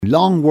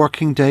Long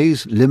working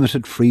days,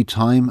 limited free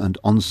time and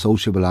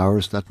unsociable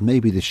hours, that may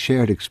be the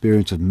shared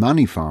experience of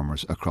many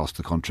farmers across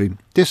the country.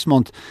 This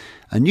month,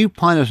 a new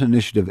pilot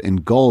initiative in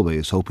Galway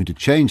is hoping to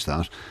change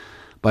that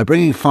by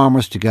bringing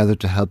farmers together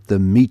to help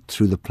them meet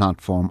through the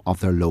platform of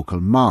their local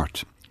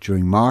mart.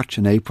 During March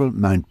and April,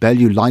 Mount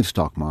Bellew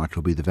Livestock Mart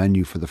will be the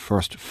venue for the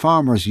first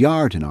Farmers'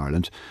 Yard in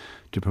Ireland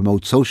to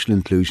promote social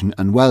inclusion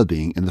and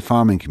well-being in the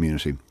farming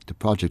community. The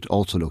project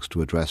also looks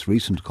to address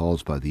recent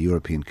calls by the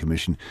European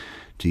Commission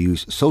to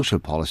use social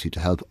policy to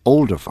help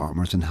older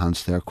farmers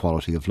enhance their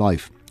quality of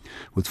life.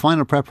 With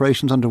final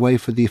preparations underway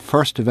for the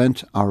first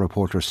event, our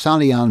reporter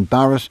Sally Ann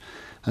Barrett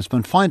has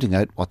been finding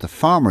out what the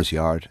Farmers'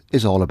 Yard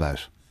is all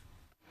about.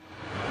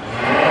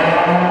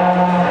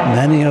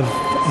 Many of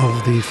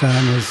the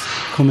farmers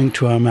coming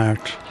to our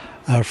mart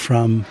are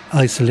from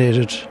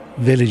isolated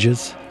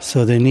villages,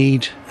 so they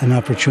need an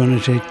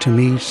opportunity to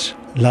meet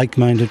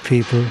like-minded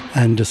people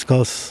and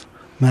discuss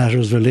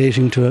matters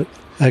relating to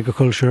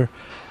agriculture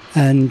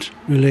and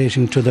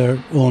relating to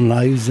their own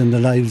lives and the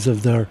lives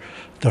of their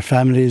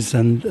families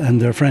and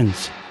their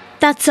friends.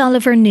 That's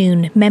Oliver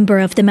Noon, member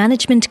of the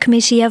Management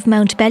Committee of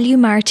Mount Bellew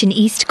Mart in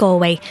East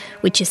Galway,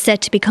 which is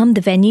set to become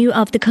the venue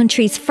of the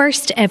country's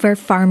first ever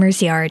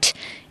Farmers' Yard.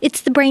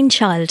 It's the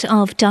brainchild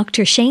of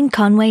Dr. Shane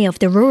Conway of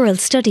the Rural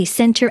Studies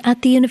Centre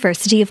at the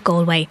University of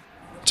Galway.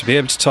 To be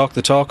able to talk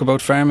the talk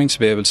about farming, to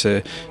be able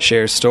to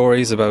share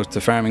stories about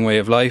the farming way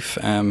of life,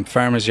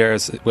 Farmers'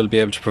 Yards will be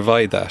able to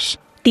provide that.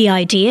 The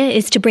idea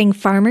is to bring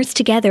farmers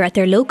together at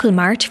their local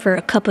mart for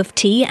a cup of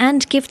tea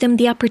and give them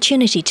the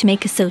opportunity to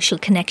make a social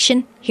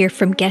connection, hear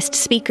from guest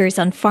speakers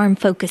on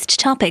farm-focused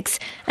topics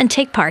and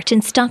take part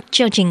in stock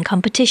judging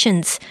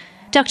competitions.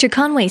 Dr.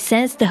 Conway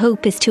says the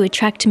hope is to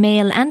attract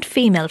male and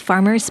female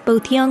farmers,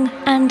 both young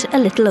and a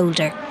little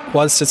older.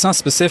 Whilst it's not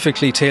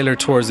specifically tailored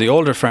towards the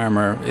older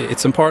farmer,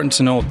 it's important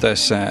to note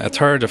that a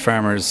third of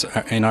farmers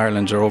in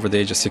Ireland are over the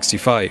age of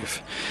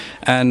 65.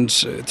 And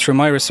through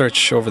my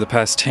research over the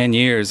past 10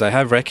 years, I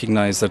have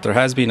recognised that there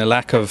has been a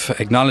lack of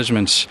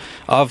acknowledgement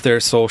of their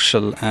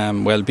social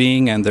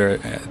well-being and their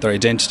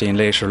identity in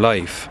later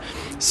life.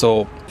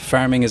 So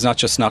farming is not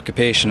just an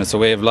occupation, it's a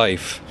way of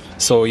life.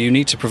 So you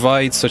need to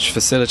provide such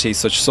facilities,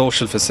 such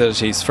social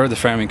facilities for the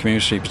farming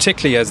community,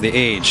 particularly as they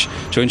age,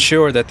 to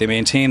ensure that they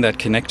maintain that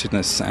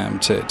connectedness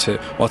to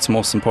what's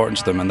most important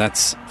to them, and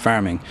that's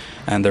farming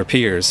and their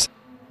peers.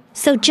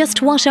 So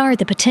just what are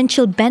the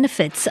potential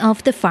benefits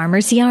of the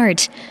Farmers'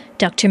 Yard?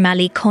 Dr.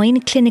 Mally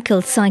Coyne,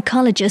 clinical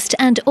psychologist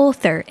and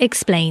author,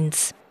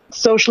 explains.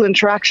 Social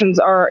interactions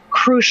are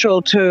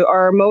crucial to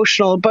our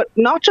emotional, but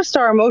not just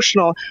our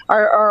emotional,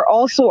 are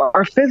also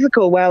our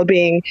physical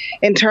well-being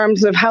in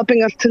terms of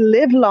helping us to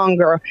live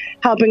longer,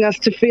 helping us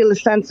to feel a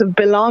sense of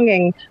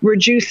belonging,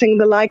 reducing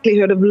the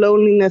likelihood of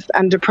loneliness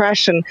and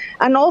depression,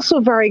 and also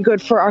very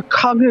good for our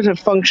cognitive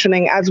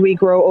functioning as we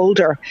grow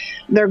older.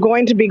 They're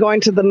going to be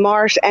going to the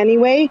mart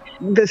anyway.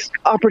 This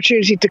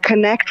opportunity to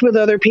connect with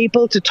other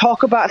people, to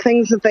talk about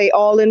things that they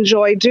all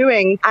enjoy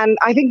doing, and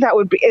I think that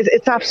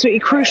it's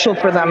absolutely crucial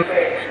for them.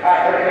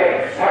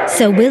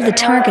 So will the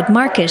target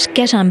market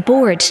get on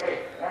board?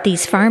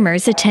 These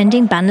farmers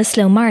attending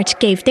Ballinasloe Mart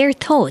gave their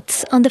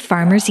thoughts on the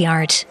Farmers'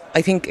 Yard.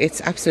 I think it's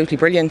absolutely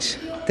brilliant.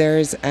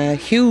 There's a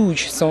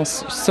huge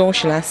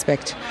social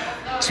aspect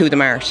to the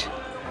mart.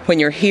 When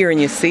you're here and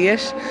you see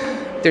it,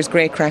 there's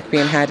great crack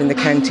being had in the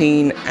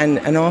canteen, and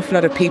an awful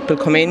lot of people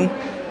come in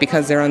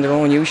because they're on their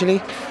own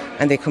usually,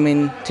 and they come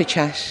in to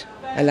chat,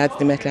 a lad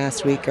they met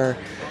last week, or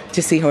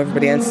to see how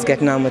everybody else is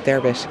getting on with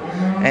their bit.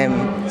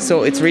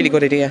 So it's a really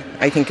good idea.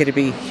 I think it'd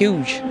be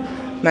huge,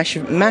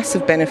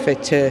 massive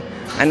benefit to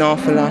an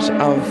awful lot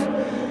of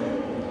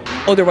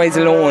otherwise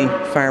alone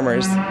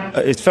farmers.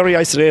 It's very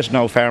isolated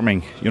now,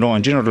 farming,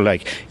 in general,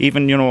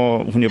 even,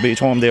 when you be at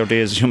home there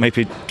days, you might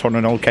be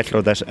turning out kettle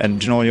or that,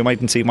 and, you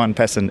mightn't see one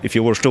person if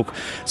you were stuck.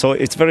 So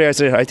it's very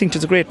isolated. I think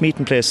it's a great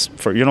meeting place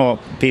for,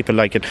 people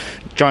like it.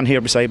 John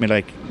here beside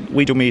me,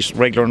 we do meet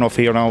regular enough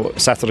here now,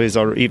 Saturdays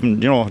or even,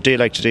 day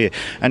like today.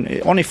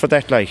 And only for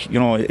that,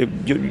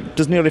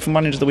 there's nearly from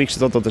one end of the week to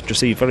the other that you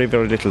see very,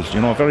 very little,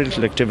 very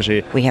little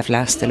activity. We have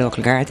lost the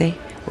local Gardaí,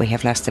 we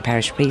have lost the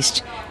parish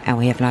priest, and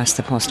we have lost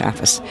the post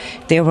office.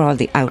 They were all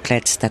the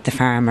outlets that the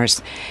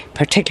farmers,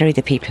 particularly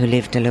the people who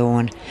lived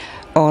alone,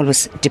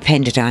 always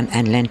depended on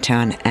and lent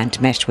on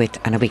and met with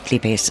on a weekly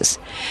basis,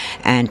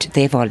 and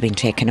they've all been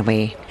taken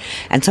away.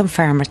 And some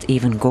farmers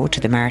even go to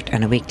the mart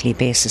on a weekly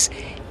basis,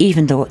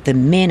 even though they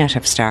may not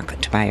have stock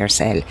to buy or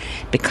sell,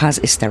 because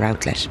it's their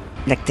outlet.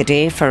 Like the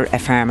day for a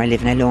farmer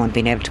living alone,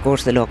 being able to go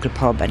to the local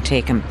pub and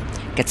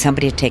get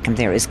somebody to take him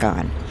there is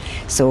gone.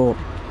 So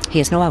he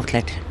has no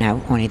outlet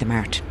now, only the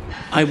mart.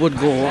 I would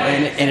go,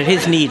 and it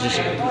is needed,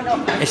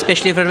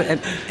 especially for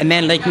a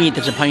man like me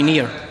that's a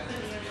pioneer.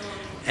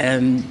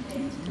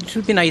 It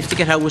would be nice to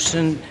get out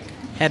and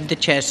have the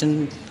chat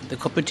and the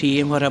cup of tea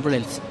and whatever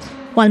else.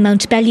 While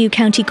Mount Bellew,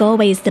 County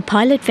Galway is the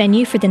pilot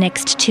venue for the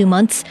next 2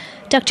 months,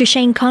 Dr.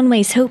 Shane Conway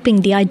is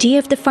hoping the idea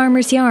of the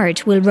Farmers'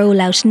 Yard will roll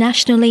out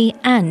nationally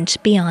and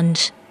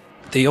beyond.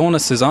 the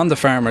onus is on the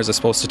farmers, I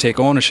suppose, to take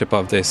ownership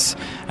of this,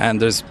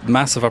 and there's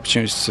massive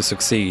opportunities to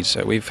succeed.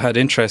 We've had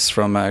interest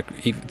from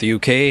the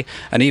UK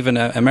and even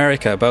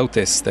America about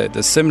this.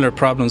 There's similar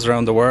problems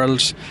around the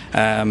world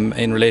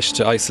in relation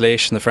to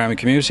isolation, the farming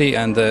community,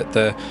 and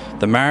the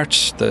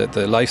mart,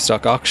 the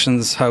livestock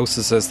auctions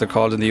houses, as they're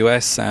called in the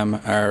US,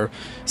 are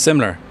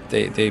similar.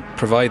 They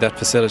provide that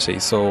facility,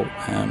 so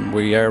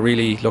we are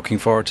really looking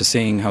forward to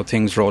seeing how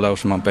things roll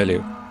out in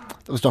Montbellew.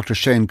 That was Dr.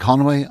 Shane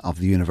Conway of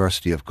the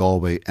University of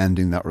Galway,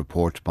 ending that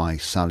report by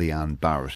Sally Ann Barrett.